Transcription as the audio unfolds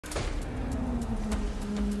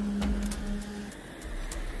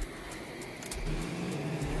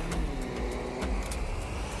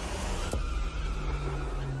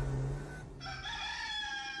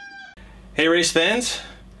Hey race fans,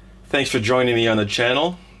 thanks for joining me on the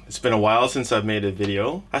channel. It's been a while since I've made a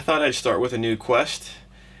video. I thought I'd start with a new quest,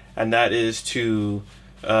 and that is to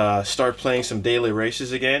start playing some daily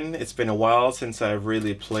races again. It's been a while since I've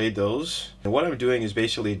really played those. And what I'm doing is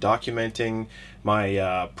basically documenting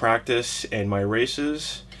my practice and my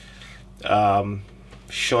races.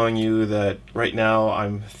 Showing you that right now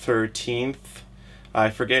I'm 13th. I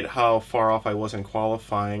forget how far off I was in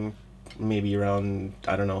qualifying, maybe around,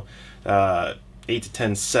 I don't know, 8 to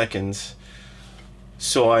 10 seconds.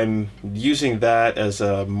 So I'm using that as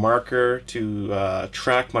a marker to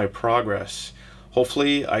track my progress.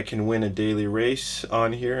 Hopefully I can win a daily race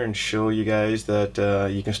on here and show you guys that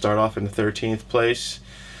you can start off in the 13th place.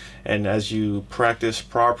 And as you practice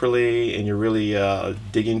properly and you really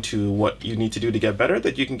dig into what you need to do to get better,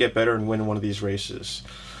 that you can get better and win one of these races.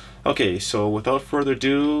 Okay, so without further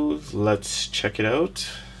ado, let's check it out.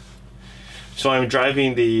 So I'm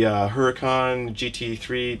driving the Huracan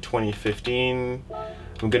GT3 2015.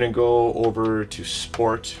 I'm gonna go over to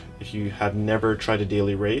Sport. If you have never tried a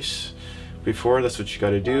daily race before, that's what you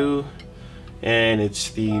gotta do. And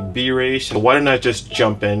it's the B race. So why don't I just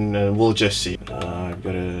jump in and we'll just see. I've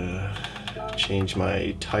gotta change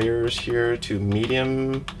my tires here to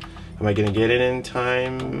medium. Am I gonna get it in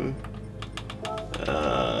time?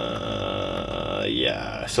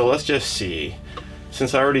 Yeah, so let's just see.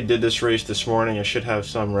 Since I already did this race this morning, I should have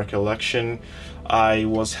some recollection. I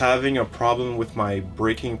was having a problem with my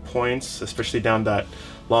braking points, especially down that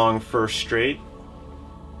long first straight.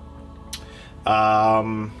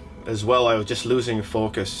 As well, I was just losing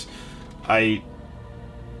focus.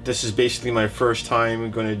 This is basically my first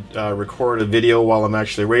time going to record a video while I'm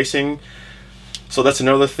actually racing. So that's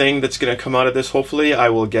another thing that's going to come out of this. Hopefully I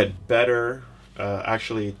will get better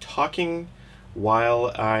actually talking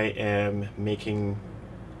while I am making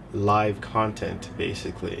live content,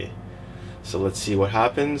 basically. So let's see what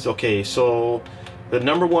happens. Okay, so the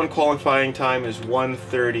 #1 qualifying time is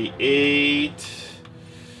 1:38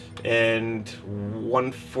 and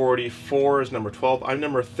 1:44 is number 12. I'm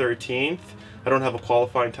number 13th. I don't have a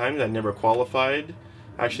qualifying time. I never qualified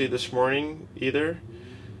actually this morning either.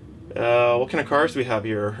 What kind of cars do we have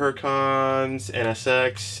here? Huracans,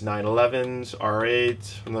 NSX, 911s, R8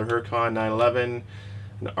 from the Huracan 911,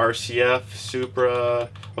 an RCF, Supra.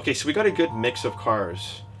 Okay, so we got a good mix of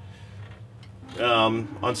cars.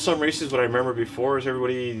 On some races, what I remember before is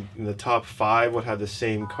everybody in the top 5 would have the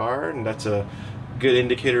same car, and that's a good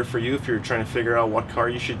indicator for you if you're trying to figure out what car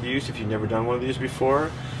you should use if you've never done one of these before.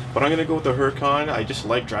 But I'm going to go with the Huracan. I just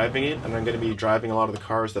like driving it, and I'm going to be driving a lot of the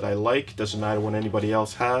cars that I like. Doesn't matter what anybody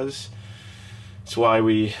else has. That's why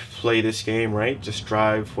we play this game, right? Just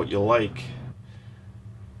drive what you like.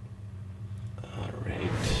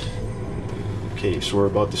 Alright. Okay, so we're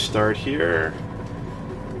about to start here.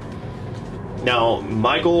 Now,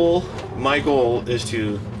 my goal is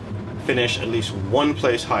to finish at least one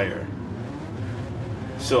place higher.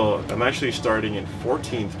 So I'm actually starting in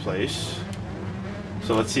 14th place.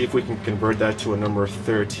 So let's see if we can convert that to a number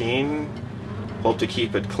 13. Hope to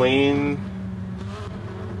keep it clean.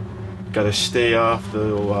 Gotta stay off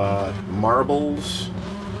the marbles.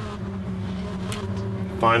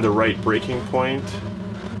 Find the right braking point.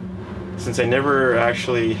 Since I never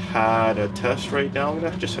actually had a test right now, I'm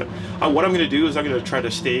gonna just what I'm gonna do is I'm gonna try to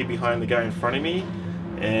stay behind the guy in front of me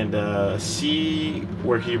and see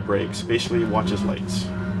where he brakes. Basically, watch his lights.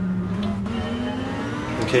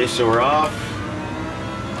 Okay, so we're off.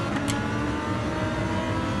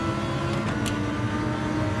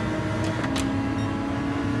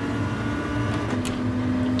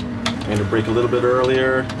 I'm going to brake a little bit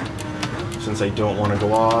earlier since I don't want to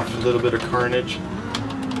go off. A little bit of carnage.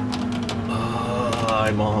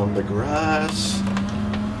 I'm on the grass.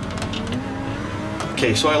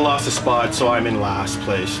 Okay, so I lost a spot, so I'm in last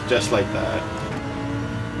place, just like that.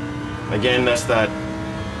 Again, that's that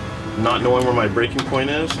not knowing where my braking point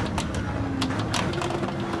is.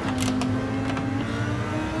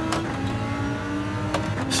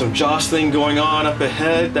 Some jostling going on up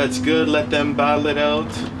ahead. That's good. Let them battle it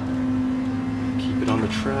out. Keep it on the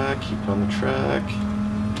track. Keep it on the track.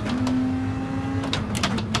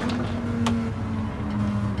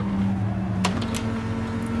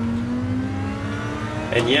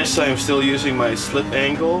 And yes, I am still using my slip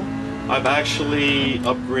angle. I've actually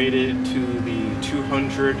upgraded to the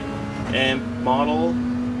 200 amp model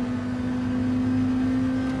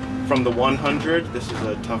from the 100. This is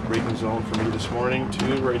a tough braking zone for me this morning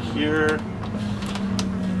too, right here.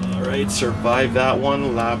 Alright, survived that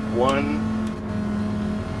one, lap 1.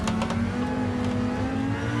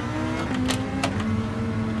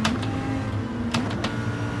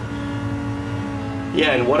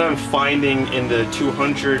 Yeah, and what I'm finding in the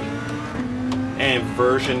 200 amp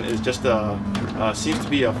version is just seems to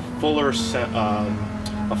be a fuller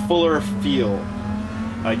feel.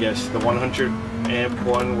 I guess the 100 amp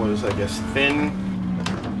one was, I guess, thin.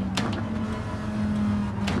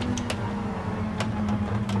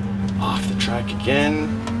 Off the track again.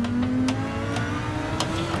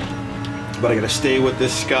 But I gotta stay with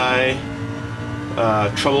this guy.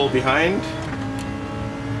 Trouble behind.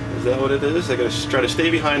 Is that what it is? I gotta try to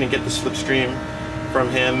stay behind and get the slipstream from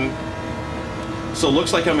him. So it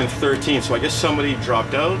looks like I'm in 13, so I guess somebody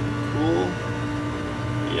dropped out. Cool.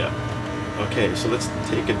 Yeah. Okay, so let's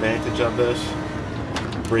take advantage of this.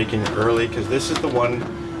 Braking early, because this is the one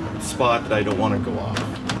spot that I don't want to go off.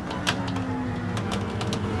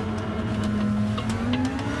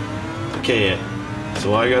 Okay,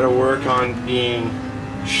 so I gotta work on being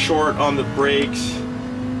short on the brakes,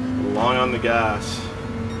 long on the gas.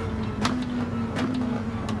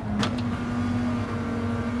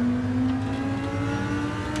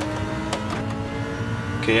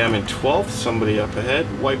 Okay, I'm in 12th, somebody up ahead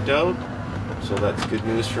wiped out, so that's good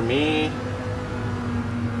news for me.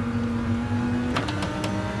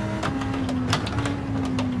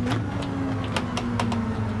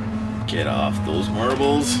 Get off those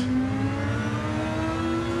marbles.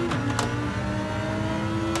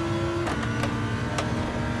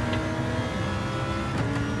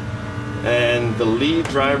 And the lead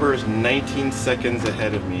driver is 19 seconds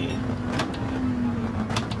ahead of me.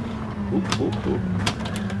 Oop, oop, oop.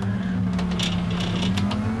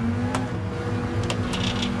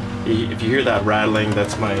 If you hear that rattling,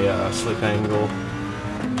 that's my slip angle.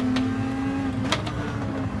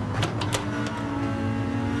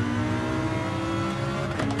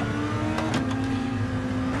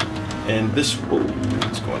 And this, whoa,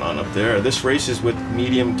 what's going on up there? This race is with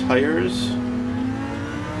medium tires.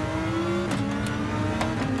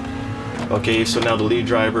 Okay, so now the lead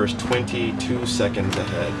driver is 22 seconds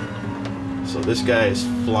ahead. So this guy is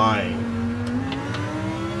flying.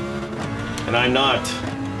 And I'm not.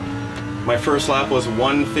 My first lap was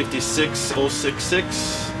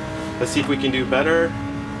 1:56.066. Let's see if we can do better.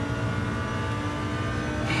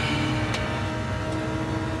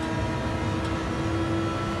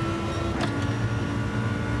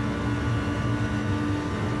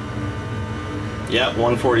 Yeah,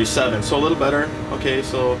 1:47, so a little better. Okay,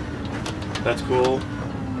 so that's cool.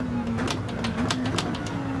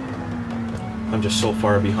 I'm just so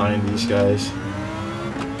far behind these guys.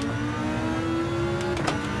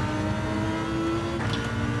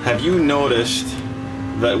 Have you noticed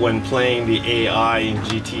that when playing the AI in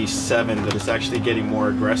GT7 that it's actually getting more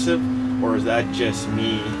aggressive? Or is that just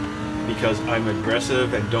me because I'm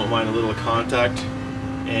aggressive and don't mind a little contact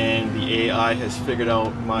and the AI has figured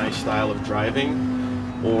out my style of driving?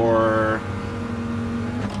 Or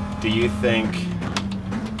do you think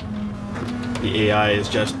the AI is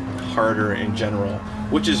just harder in general?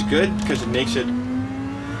 Which is good because it makes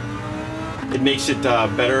it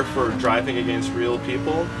better for driving against real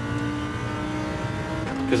people.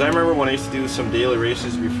 Because I remember when I used to do some daily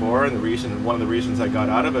races before, and one of the reasons I got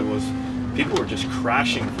out of it was people were just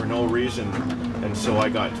crashing for no reason, and so I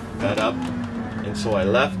got fed up, and so I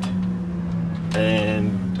left.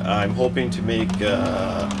 And I'm hoping to make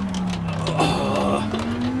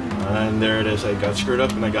and there it is. I got screwed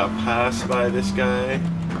up and I got passed by this guy.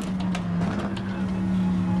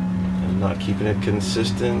 I'm not keeping it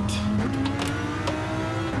consistent.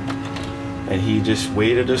 And he just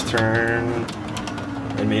waited his turn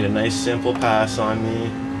and made a nice simple pass on me.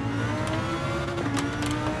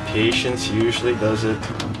 Patience usually does it.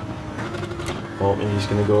 Oh, and he's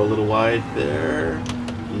gonna go a little wide there.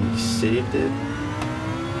 He saved it.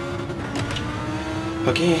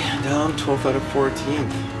 Okay, down 12th out of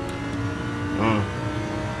 14th.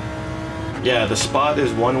 Yeah, the spot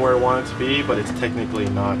is one where I want it to be, but it's technically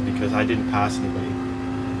not because I didn't pass anybody.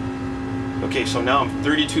 Okay, so now I'm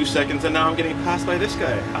 32 seconds and now I'm getting passed by this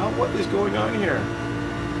guy. What is going on here?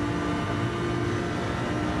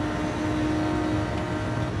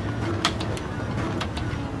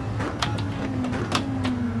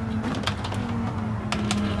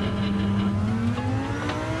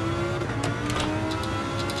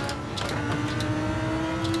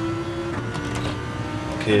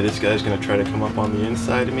 Okay, this guy's gonna try to come up on the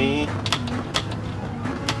inside of me.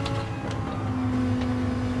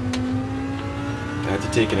 I had to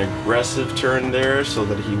take an aggressive turn there so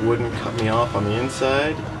that he wouldn't cut me off on the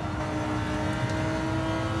inside.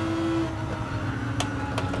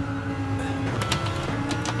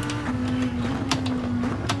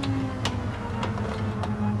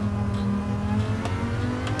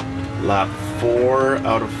 Lap 4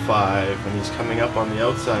 out of 5, and he's coming up on the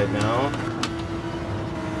outside now.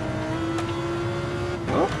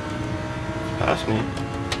 Oh, past me.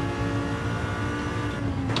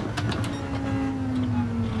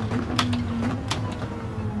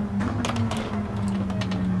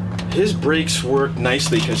 His brakes worked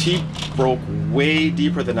nicely because he broke way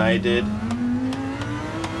deeper than I did,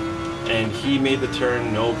 and he made the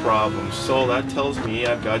turn no problem. So that tells me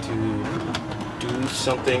I've got to do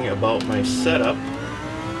something about my setup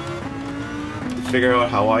to figure out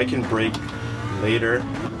how I can brake later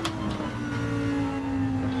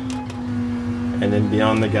and then be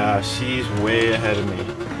on the gas. He's way ahead of me.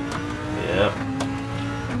 Yep.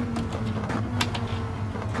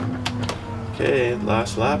 Okay,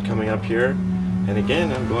 last lap coming up here, and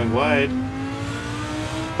again I'm going wide.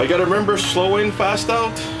 I gotta remember, slow in, fast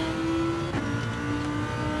out.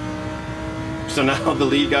 So now the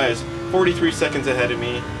lead guy is 43 seconds ahead of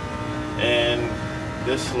me, and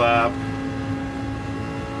this lap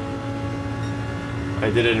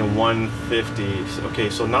I did it in 150. Okay,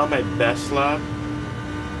 so not my best lap,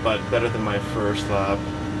 but better than my first lap.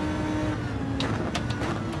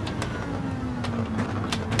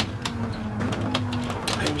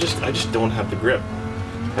 I just don't have the grip.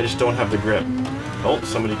 I just don't have the grip. Oh,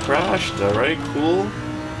 somebody crashed. Alright, cool.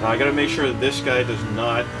 Now I gotta make sure that this guy does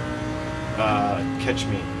not catch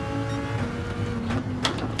me.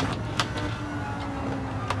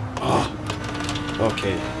 Oh,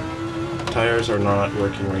 okay. Tires are not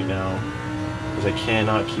working right now because I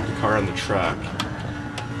cannot keep the car on the track.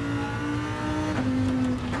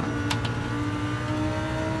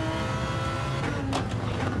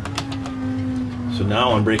 So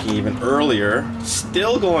now I'm braking even earlier,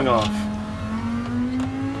 still going off.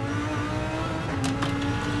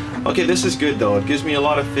 Okay, this is good though. It gives me a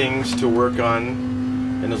lot of things to work on,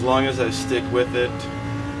 and as long as I stick with it,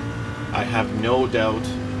 I have no doubt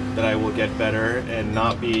that I will get better and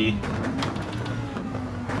not be...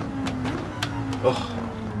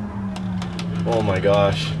 Oh my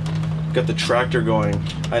gosh. Got the tractor going.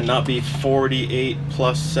 And not be 48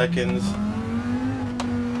 plus seconds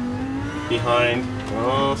behind.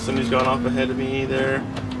 Oh, somebody's gone off ahead of me there.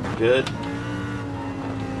 Good.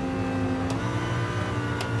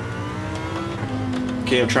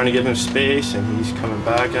 Okay, I'm trying to give him space and he's coming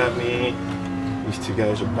back at me. These two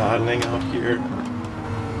guys are battling out here.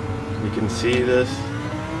 You can see this.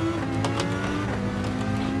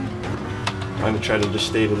 I'm gonna try to just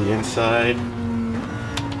stay to the inside.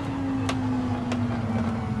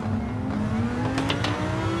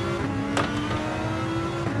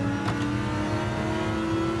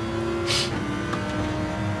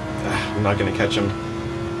 I'm not gonna catch him.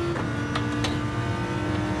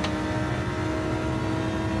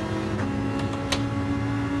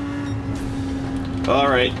 All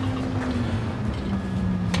right.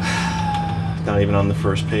 Not even on the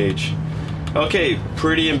first page. Okay,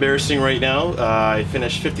 pretty embarrassing right now. I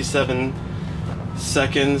finished 57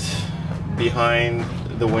 seconds behind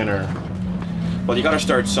the winner. Well, you gotta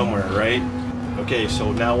start somewhere, right? Okay,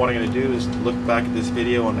 so now what I'm gonna do is look back at this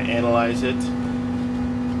video and analyze it.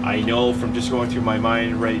 I know from just going through my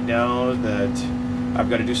mind right now that I've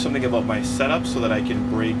got to do something about my setup so that I can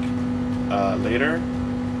brake later,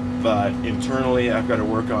 but internally I've got to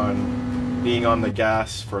work on being on the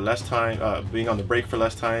gas for less time, being on the brake for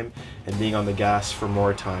less time, and being on the gas for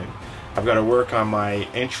more time. I've got to work on my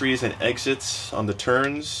entries and exits on the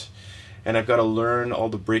turns, and I've got to learn all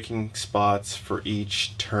the braking spots for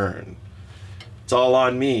each turn. It's all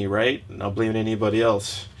on me, right? Not blaming anybody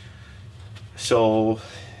else. So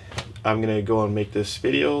I'm gonna go and make this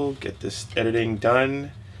video, get this editing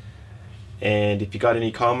done, and if you got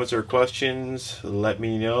any comments or questions, let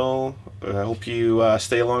me know. I hope you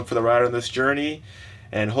stay along for the ride on this journey,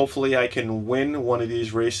 and hopefully I can win one of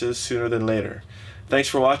these races sooner than later. Thanks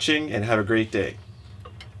for watching and have a great day.